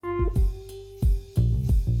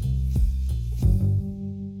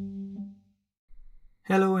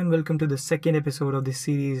welcome to the second episode of this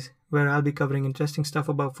series where I'll be covering interesting stuff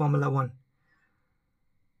about Formula 1.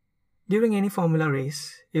 During any Formula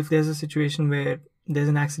race, if there's a situation where there's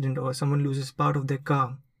an accident or someone loses part of their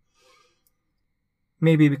car,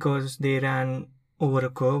 maybe because they ran over a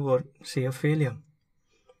curve or say a failure,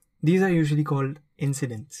 these are usually called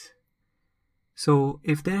incidents. So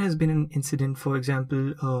if there has been an incident, for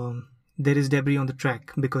example, there is debris on the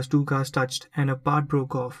track because two cars touched and a part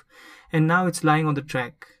broke off and now it's lying on the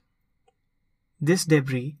track. This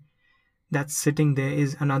debris that's sitting there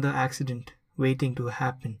is another accident waiting to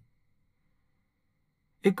happen.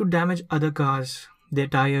 It could damage other cars, their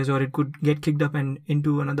tires, or it could get kicked up and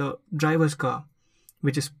into another driver's car,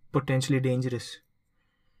 which is potentially dangerous.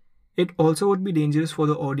 It also would be dangerous for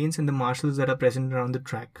the audience and the marshals that are present around the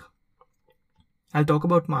track. I'll talk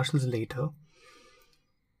about marshals later.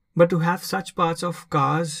 But to have such parts of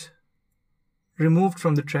cars removed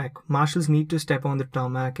from the track, marshals need to step on the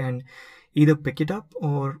tarmac and either pick it up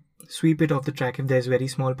or sweep it off the track if there's very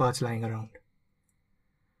small parts lying around.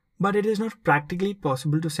 But it is not practically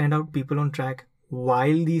possible to send out people on track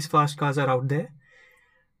while these fast cars are out there,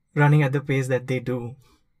 running at the pace that they do.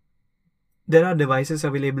 There are devices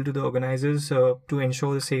available to the organizers to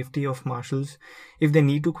ensure the safety of marshals if they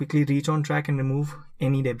need to quickly reach on track and remove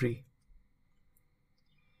any debris.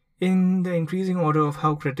 In the increasing order of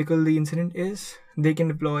how critical the incident is, they can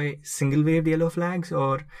deploy single-waved yellow flags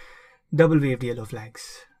or double-waved yellow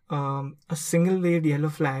flags. A single-waved yellow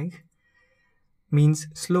flag means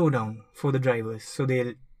slow down for the drivers. So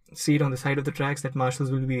they'll see it on the side of the tracks that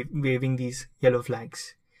marshals will be waving these yellow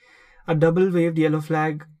flags. A double-waved yellow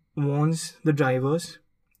flag warns the drivers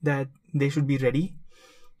that they should be ready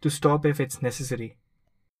to stop if it's necessary.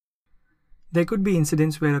 There could be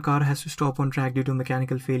incidents where a car has to stop on track due to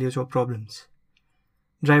mechanical failures or problems.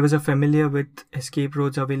 Drivers are familiar with escape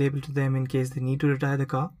roads available to them in case they need to retire the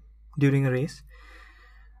car during a race.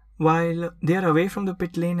 While they are away from the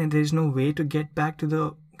pit lane and there is no way to get back to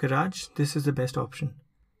the garage, this is the best option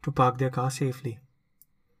to park their car safely.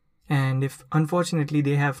 And if unfortunately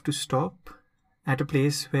they have to stop at a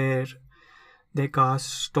place where their car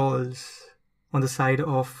stalls on the side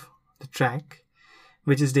of the track,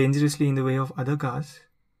 which is dangerously in the way of other cars,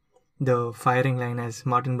 the firing line, as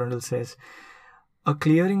Martin Brundle says, a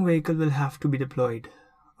clearing vehicle will have to be deployed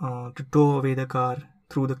to tow away the car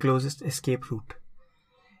through the closest escape route.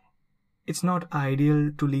 It's not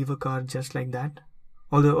ideal to leave a car just like that,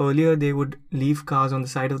 although earlier they would leave cars on the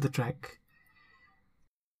side of the track.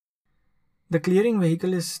 The clearing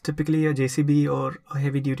vehicle is typically a JCB or a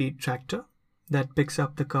heavy-duty tractor that picks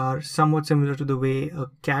up the car, somewhat similar to the way a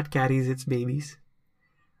cat carries its babies.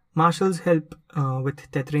 Marshals help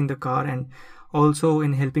with tethering the car and also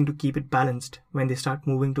in helping to keep it balanced when they start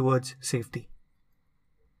moving towards safety.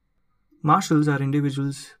 Marshals are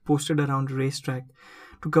individuals posted around a racetrack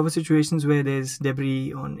to cover situations where there's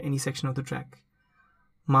debris on any section of the track.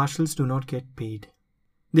 Marshals do not get paid.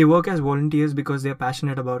 They work as volunteers because they are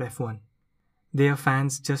passionate about F1. They are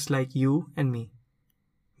fans just like you and me.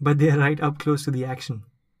 But they are right up close to the action.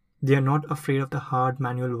 They are not afraid of the hard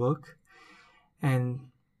manual work, and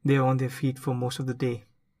they are on their feet for most of the day.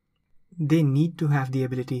 They need to have the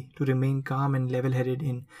ability to remain calm and level-headed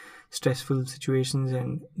in stressful situations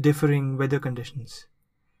and differing weather conditions.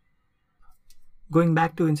 Going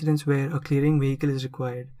back to incidents where a clearing vehicle is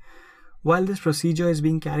required, while this procedure is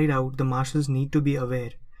being carried out, the marshals need to be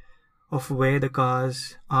aware of where the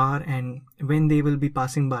cars are and when they will be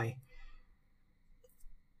passing by.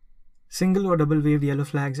 Single or double-waved yellow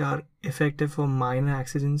flags are effective for minor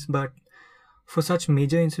accidents, but for such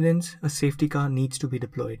major incidents, a safety car needs to be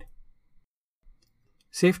deployed.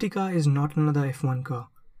 Safety car is not another F1 car.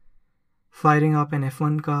 Firing up an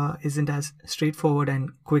F1 car isn't as straightforward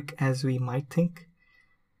and quick as we might think.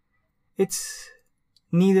 It's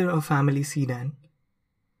neither a family sedan.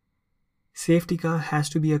 Safety car has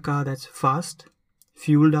to be a car that's fast,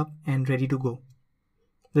 fueled up, and ready to go.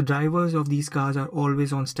 The drivers of these cars are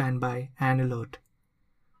always on standby and alert.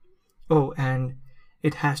 Oh, and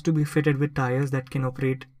it has to be fitted with tires that can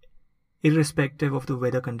operate irrespective of the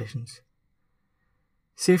weather conditions.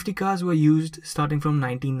 Safety cars were used starting from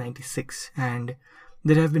 1996, and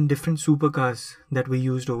there have been different supercars that were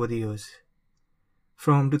used over the years.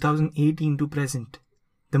 From 2018 to present,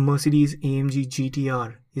 the Mercedes-AMG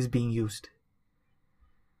GT-R is being used.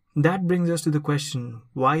 That brings us to the question,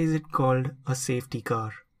 why is it called a safety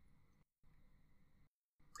car?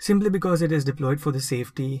 Simply because it is deployed for the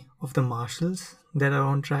safety of the marshals that are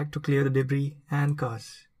on track to clear the debris and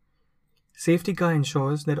cars. Safety car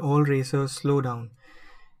ensures that all racers slow down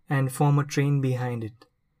and form a train behind it.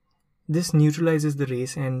 This neutralizes the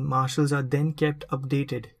race and marshals are then kept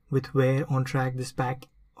updated with where on track this pack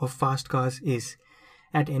of fast cars is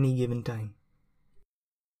at any given time.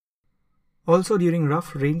 Also, during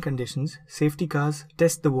rough rain conditions, safety cars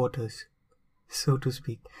test the waters, so to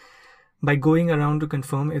speak, by going around to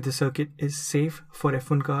confirm if the circuit is safe for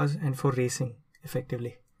F1 cars and for racing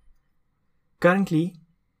effectively. Currently,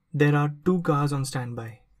 there are 2 cars on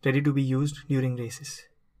standby, ready to be used during races.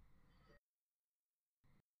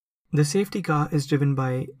 The safety car is driven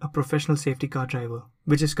by a professional safety car driver,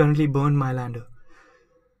 which is currently Bernd Maylander.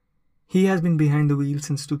 He has been behind the wheel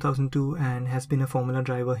since 2002 and has been a Formula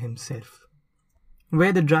driver himself.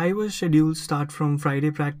 Where the drivers' schedules start from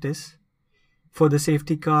Friday practice, for the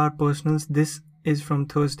safety car personals this is from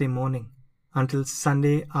Thursday morning until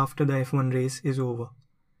Sunday after the F1 race is over.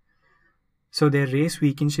 So their race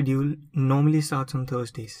weekend schedule normally starts on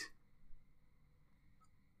Thursdays.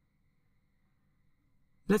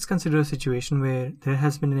 Let's consider a situation where there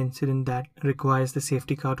has been an incident that requires the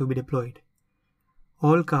safety car to be deployed.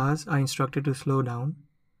 All cars are instructed to slow down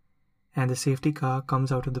and the safety car comes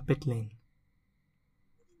out of the pit lane.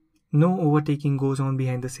 No overtaking goes on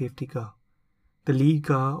behind the safety car. The lead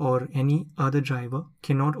car or any other driver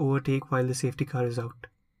cannot overtake while the safety car is out.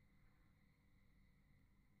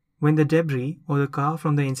 When the debris or the car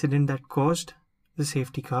from the incident that caused the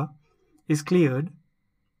safety car is cleared,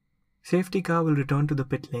 safety car will return to the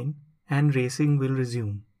pit lane and racing will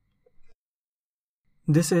resume.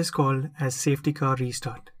 This is called as safety car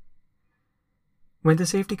restart. When the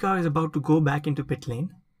safety car is about to go back into pit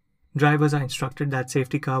lane, drivers are instructed that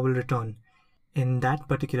safety car will return in that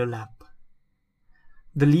particular lap.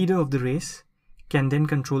 The leader of the race can then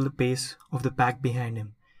control the pace of the pack behind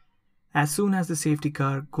him. As soon as the safety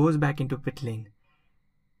car goes back into pit lane,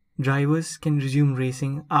 drivers can resume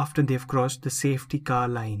racing after they've crossed the safety car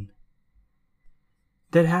line.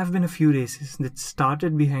 There have been a few races that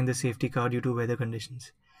started behind the safety car due to weather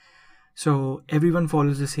conditions. So everyone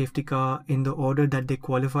follows the safety car in the order that they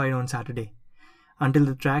qualified on Saturday, until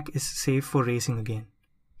the track is safe for racing again.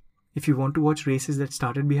 If you want to watch races that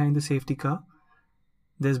started behind the safety car,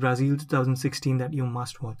 there's Brazil 2016 that you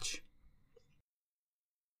must watch.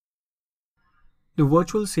 The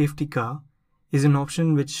virtual safety car is an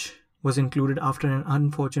option which was included after an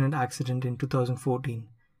unfortunate accident in 2014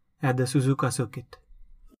 at the Suzuka circuit.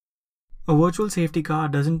 A virtual safety car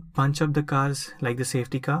doesn't punch up the cars like the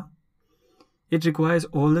safety car. It requires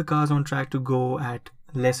all the cars on track to go at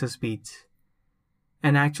lesser speeds.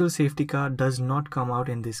 An actual safety car does not come out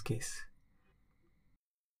in this case.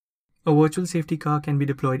 A virtual safety car can be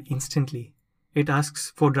deployed instantly. It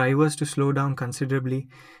asks for drivers to slow down considerably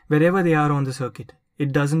wherever they are on the circuit.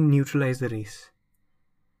 It doesn't neutralize the race.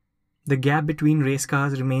 The gap between race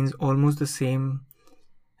cars remains almost the same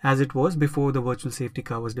as it was before the virtual safety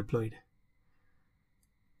car was deployed.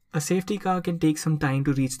 A safety car can take some time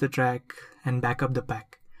to reach the track and back up the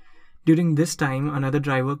pack. During this time, another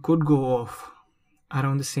driver could go off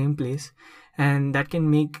around the same place, and that can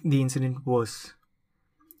make the incident worse.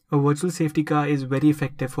 A virtual safety car is very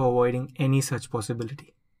effective for avoiding any such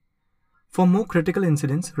possibility. For more critical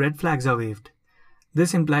incidents, red flags are waved.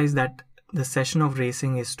 This implies that the session of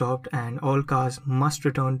racing is stopped and all cars must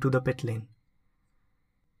return to the pit lane.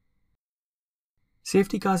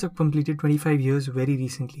 Safety cars have completed 25 years very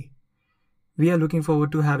recently. We are looking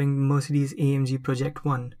forward to having Mercedes-AMG Project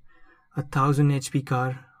One, a 1000 HP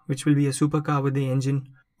car which will be a supercar with the engine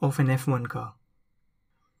of an F1 car.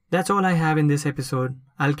 That's all I have in this episode.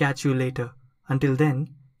 I'll catch you later. Until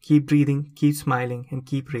then, keep breathing, keep smiling, and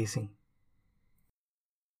keep racing.